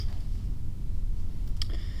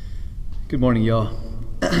Good morning, y'all.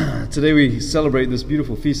 Today we celebrate this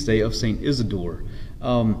beautiful feast day of St. Isidore.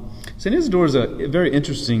 St. Isidore is a very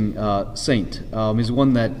interesting saint. He's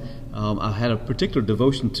one that I had a particular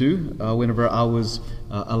devotion to whenever I was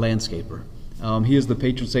a landscaper. He is the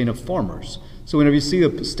patron saint of farmers. So whenever you see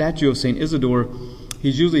a statue of St. Isidore,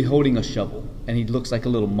 he's usually holding a shovel, and he looks like a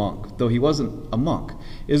little monk, though he wasn't a monk.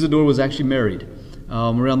 Isidore was actually married.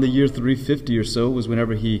 Around the year 350 or so was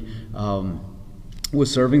whenever he was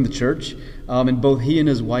serving the church, and both he and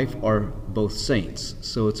his wife are both saints.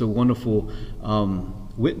 So it's a wonderful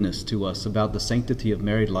witness to us about the sanctity of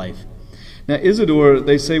married life. Now Isidore,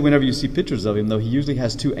 they say whenever you see pictures of him, though, he usually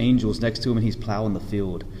has two angels next to him and he's plowing the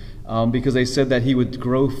field, because they said that he would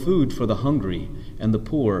grow food for the hungry and the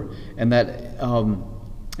poor, and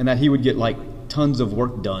that he would get like tons of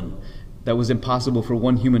work done that was impossible for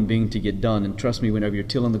one human being to get done. And trust me, whenever you're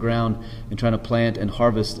tilling the ground and trying to plant and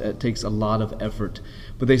harvest, it takes a lot of effort.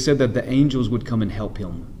 But they said that the angels would come and help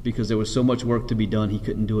him because there was so much work to be done, he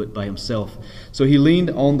couldn't do it by himself. So he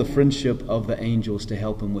leaned on the friendship of the angels to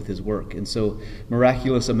help him with his work. And so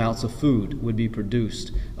miraculous amounts of food would be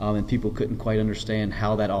produced, and people couldn't quite understand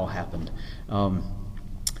how that all happened.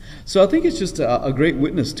 So I think it's just a great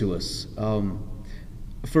witness to us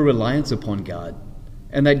for reliance upon God.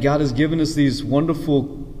 And that God has given us these wonderful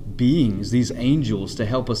beings, these angels, to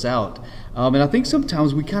help us out. And I think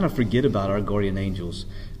sometimes we kind of forget about our guardian angels.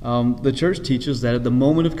 The church teaches that at the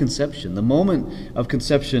moment of conception,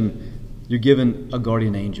 you're given a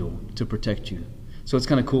guardian angel to protect you. So it's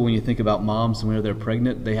kind of cool when you think about moms, whenever they're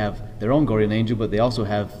pregnant, they have their own guardian angel, but they also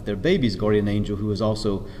have their baby's guardian angel who is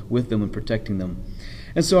also with them and protecting them.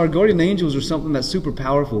 And so our guardian angels are something that's super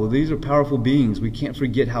powerful. These are powerful beings. We can't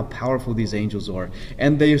forget how powerful these angels are.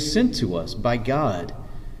 And they are sent to us by God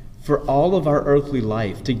for all of our earthly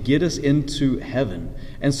life to get us into heaven.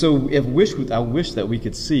 And so I wish that we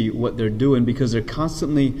could see what they're doing, because they're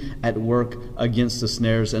constantly at work against the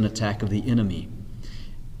snares and attack of the enemy.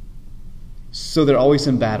 So they're always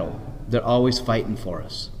in battle. They're always fighting for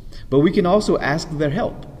us. But we can also ask their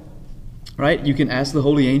help. Right? You can ask the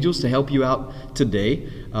holy angels to help you out today.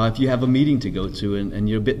 If you have a meeting to go to and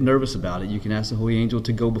you're a bit nervous about it, you can ask the holy angel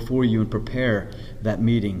to go before you and prepare that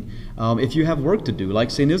meeting. If you have work to do, like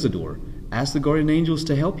St. Isidore, ask the guardian angels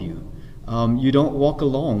to help you. You don't walk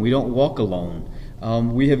alone. We don't walk alone.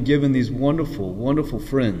 We have given these wonderful, wonderful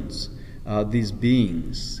friends, these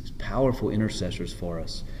beings, these powerful intercessors for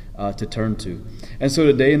us to turn to. And so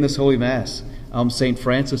today in this Holy Mass, St.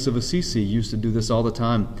 Francis of Assisi used to do this all the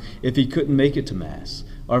time. If he couldn't make it to Mass,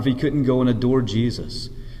 or if he couldn't go and adore Jesus,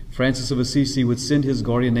 Francis of Assisi would send his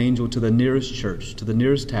guardian angel to the nearest church, to the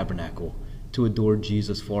nearest tabernacle, to adore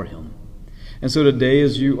Jesus for him. And so today,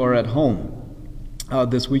 as you are at home,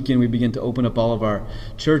 this weekend we begin to open up all of our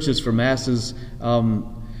churches for Masses.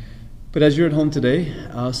 But as you're at home today,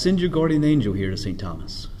 send your guardian angel here to St.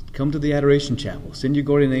 Thomas. Come to the Adoration Chapel. Send your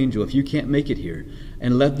guardian angel if you can't make it here,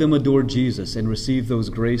 and let them adore Jesus and receive those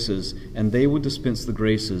graces, and they will dispense the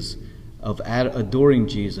graces of adoring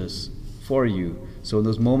Jesus for you. So in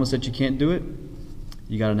those moments that you can't do it,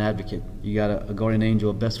 you got an advocate. You got a guardian angel,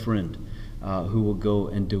 a best friend, who will go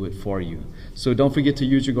and do it for you. So don't forget to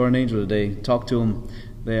use your guardian angel today. Talk to them.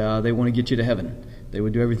 They want to get you to heaven. They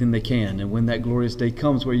would do everything they can. And when that glorious day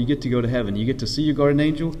comes where you get to go to heaven, you get to see your guardian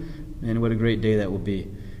angel, man, what a great day that will be.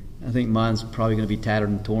 I think mine's probably going to be tattered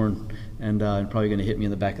and torn, and probably going to hit me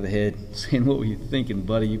in the back of the head, saying, "What were you thinking,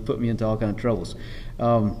 buddy? You put me into all kinds of troubles."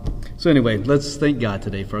 So anyway, let's thank God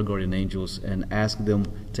today for our guardian angels and ask them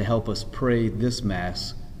to help us pray this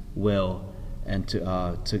Mass well and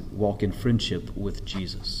to walk in friendship with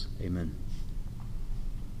Jesus. Amen.